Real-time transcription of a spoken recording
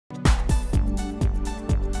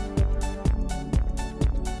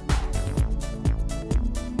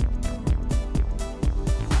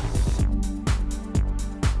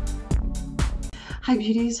Hi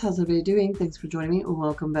beauties, how's everybody doing? Thanks for joining me.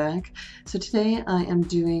 Welcome back. So today I am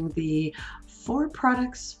doing the 4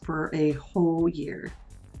 products for a whole year.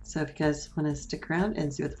 So if you guys want to stick around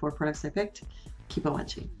and see what the 4 products I picked, keep on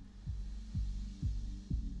watching.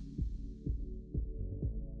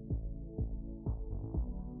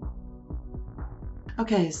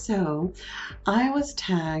 Okay, so I was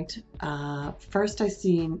tagged, first I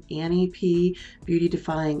seen Annie P, Beauty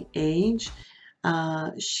Defying Age.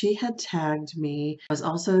 She had tagged me. I was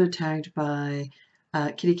also tagged by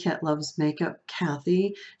Kitty Cat Loves Makeup,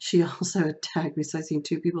 Kathy. She also tagged me, so I seen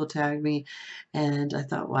 2 people tag me, and I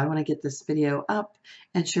thought, well, I want to get this video up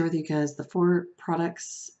and share with you guys the 4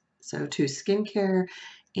 products, so 2 skincare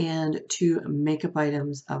and 2 makeup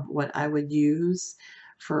items of what I would use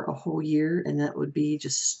for a whole year, and that would be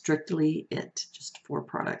just strictly it, just 4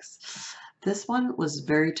 products. This one was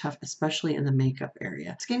very tough, especially in the makeup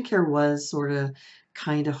area. Skincare was sort of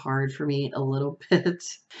kind of hard for me a little bit.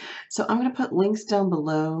 So I'm going to put links down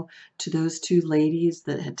below to those 2 ladies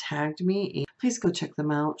that had tagged me. Please go check them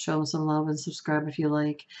out, show them some love, and subscribe if you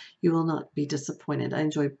like. You will not be disappointed. I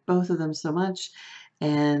enjoy both of them so much.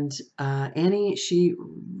 And Annie, she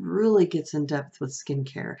really gets in depth with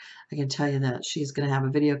skincare. I can tell you that. She's going to have a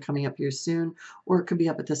video coming up here soon, or it could be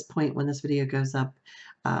up at this point when this video goes up.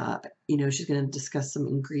 You know, she's going to discuss some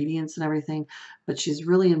ingredients and everything, but she's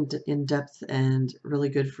really in depth and really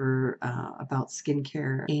good for about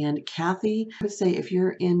skincare. And Kathy, I would say if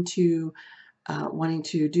you're into wanting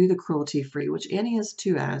to do the cruelty free, which Annie is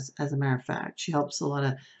too, as a matter of fact, she helps a lot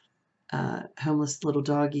of homeless little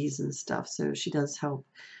doggies and stuff, so she does help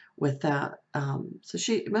with that. So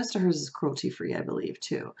most of hers is cruelty free, I believe,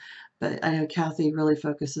 too. But I know Kathy really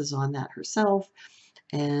focuses on that herself,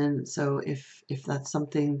 and so if that's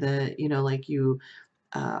something that like you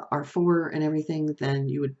are for and everything, then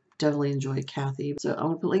you would definitely enjoy Kathy. So I'm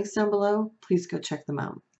gonna put links down below. Please go check them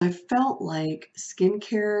out. I felt like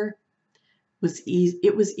skincare was easy.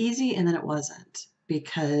 It was easy, and then it wasn't,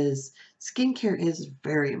 because skincare is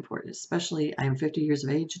very important, especially I am 50 years of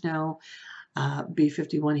age now, be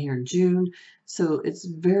 51 here in June. So it's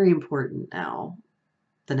very important now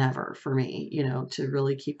than ever for me, to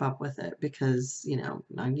really keep up with it, because,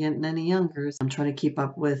 not getting any younger. So I'm trying to keep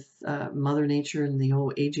up with Mother Nature and the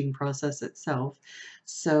whole aging process itself.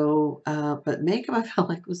 So, but makeup I felt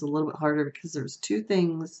like was a little bit harder, because there's 2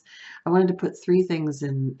 things. I wanted to put 3 things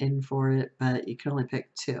in for it, but you can only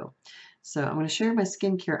pick 2. So I'm going to share my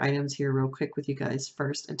skincare items here real quick with you guys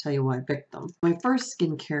first and tell you why I picked them. My first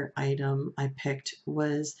skincare item I picked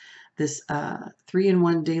was this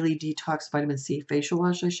 3-in-1 Daily Detox Vitamin C Facial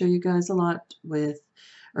Wash I show you guys a lot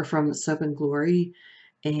from Soap and Glory.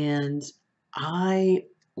 And I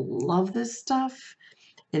love this stuff.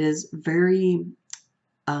 It is very,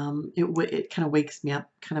 it kind of wakes me up,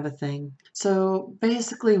 kind of a thing. So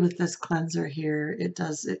basically with this cleanser here, it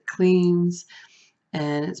cleans,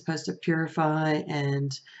 and it's supposed to purify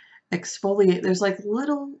and exfoliate. There's like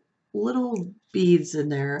little beads in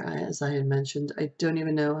there, as I had mentioned. I don't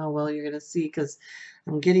even know how well you're going to see, because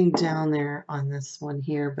I'm getting down there on this one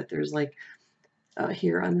here, but there's like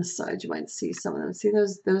here on this side, you might see some of them. See,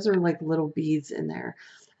 those are like little beads in there.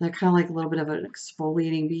 And they're kind of like a little bit of an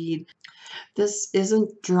exfoliating bead. This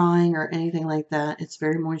isn't drying or anything like that. It's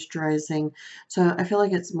very moisturizing. So I feel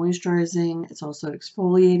like it's moisturizing. It's also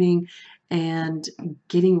exfoliating and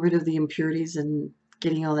getting rid of the impurities and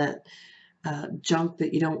getting all that junk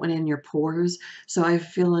that you don't want in your pores. So I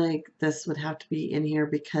feel like this would have to be in here,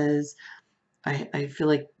 because I feel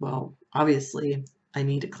like, well, obviously I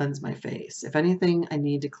need to cleanse my face. If anything, I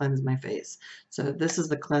need to cleanse my face. So this is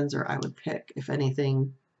the cleanser I would pick. If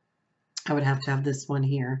anything, I would have to have this one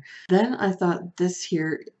here. Then I thought this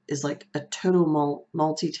here is like a total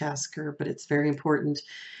multitasker, but it's very important.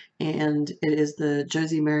 And it is the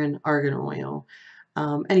Josie Maran Argan Oil.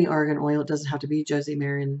 Any argan oil, it doesn't have to be Josie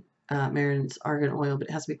Maran's argan oil, but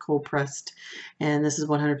it has to be cold pressed. And this is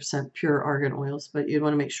 100% pure argan oils, but you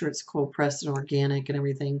want to make sure it's cold pressed and organic and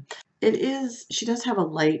everything. She does have a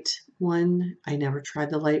light one. I never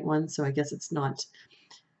tried the light one, so I guess it's not,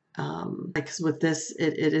 because with this,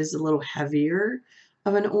 it is a little heavier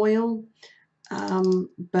of an oil.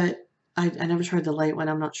 But I never tried the light one.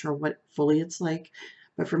 I'm not sure what fully it's like,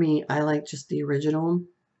 but for me, I like just the original.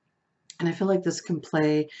 And I feel like this can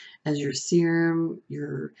play as your serum,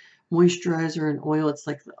 your moisturizer, and oil. It's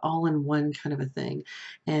like all in one kind of a thing.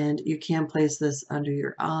 And you can place this under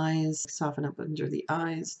your eyes, soften up under the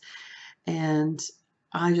eyes. And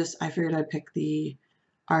I figured I'd pick the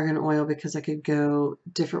argan oil because I could go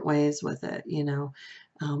different ways with it,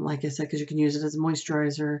 like I said, because you can use it as a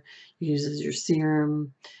moisturizer, you use it as your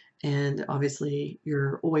serum, and obviously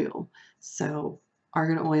your oil. So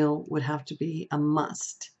argan oil would have to be a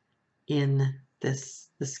must in the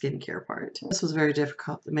skincare part. This was very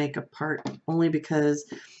difficult, the makeup part, only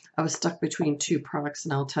because I was stuck between two products,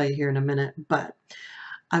 and I'll tell you here in a minute, but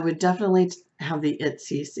I would definitely have the It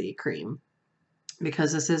CC cream,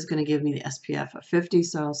 because this is going to give me the SPF of 50,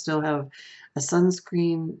 so I'll still have a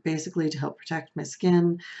sunscreen basically to help protect my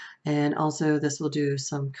skin, and also this will do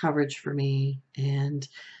some coverage for me, and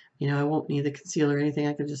you know, I won't need the concealer or anything.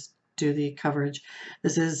 I can just do the coverage.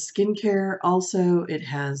 This is skincare. Also, it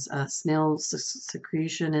has snail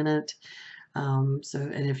secretion in it. And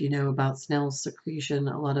if you know about snail secretion,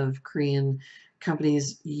 a lot of Korean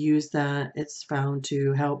companies use that. It's found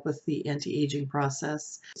to help with the anti-aging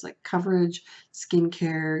process. It's like coverage,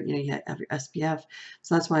 skincare, you know, you have your SPF.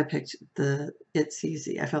 So that's why I picked the It's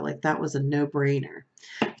Easy. I felt like that was a no-brainer.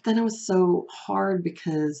 But then it was so hard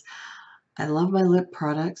because I love my lip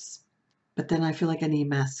products, but then I feel like I need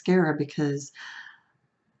mascara because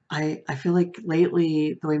I feel like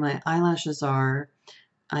lately the way my eyelashes are,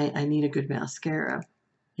 I need a good mascara.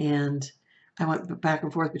 And I went back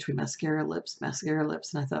and forth between mascara lips, and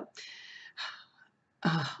I thought,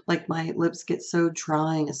 like my lips get so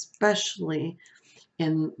drying, especially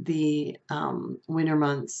in the winter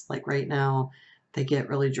months, like right now, they get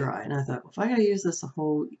really dry. And I thought, if I gotta use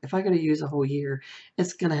if I gotta use a whole year,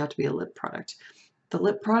 it's gonna have to be a lip product. The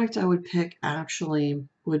lip product I would pick actually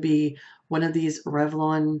would be one of these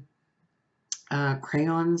Revlon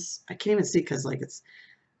crayons. I can't even see because like it's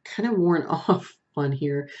kind of worn off on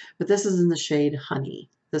here, but this is in the shade Honey.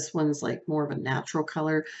 This one's like more of a natural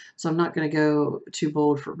color, so I'm not going to go too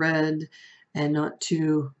bold for red and not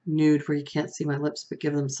too nude where you can't see my lips, but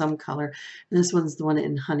give them some color. And this one's the one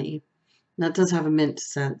in Honey. And that does have a mint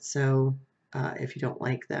scent, so if you don't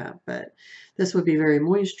like that, but this would be very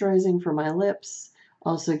moisturizing for my lips.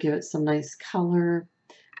 Also give it some nice color,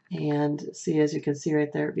 and see, as you can see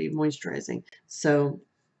right there, it'd be moisturizing. So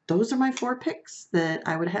those are my 4 picks that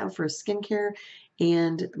I would have for skincare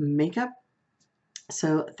and makeup.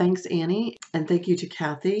 So thanks, Annie, and thank you to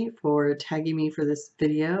Kathy for tagging me for this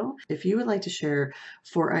video. If you would like to share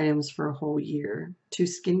 4 items for a whole year, 2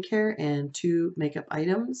 skincare and 2 makeup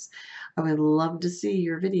items, I would love to see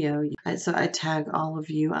your video. So I tag all of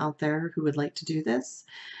you out there who would like to do this.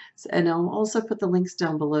 And I'll also put the links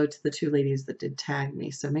down below to the 2 ladies that did tag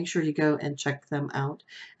me. So make sure you go and check them out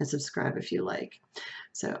and subscribe if you like.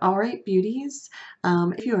 So, all right, beauties.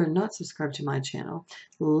 If you are not subscribed to my channel,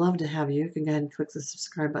 love to have you. You can go ahead and click the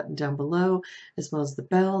subscribe button down below, as well as the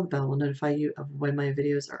bell. The bell will notify you of when my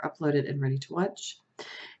videos are uploaded and ready to watch.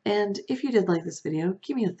 And if you did like this video,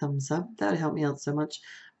 give me a thumbs up. That would help me out so much.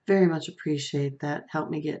 Very much appreciate that. Help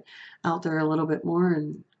me get out there a little bit more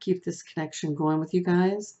and keep this connection going with you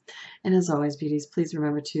guys. And as always, beauties, please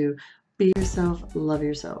remember to be yourself, love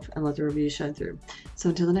yourself, and let the reviews shine through. So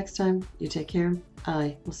until the next time, you take care.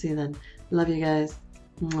 I will see you then. Love you guys.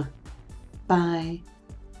 Mwah. Bye.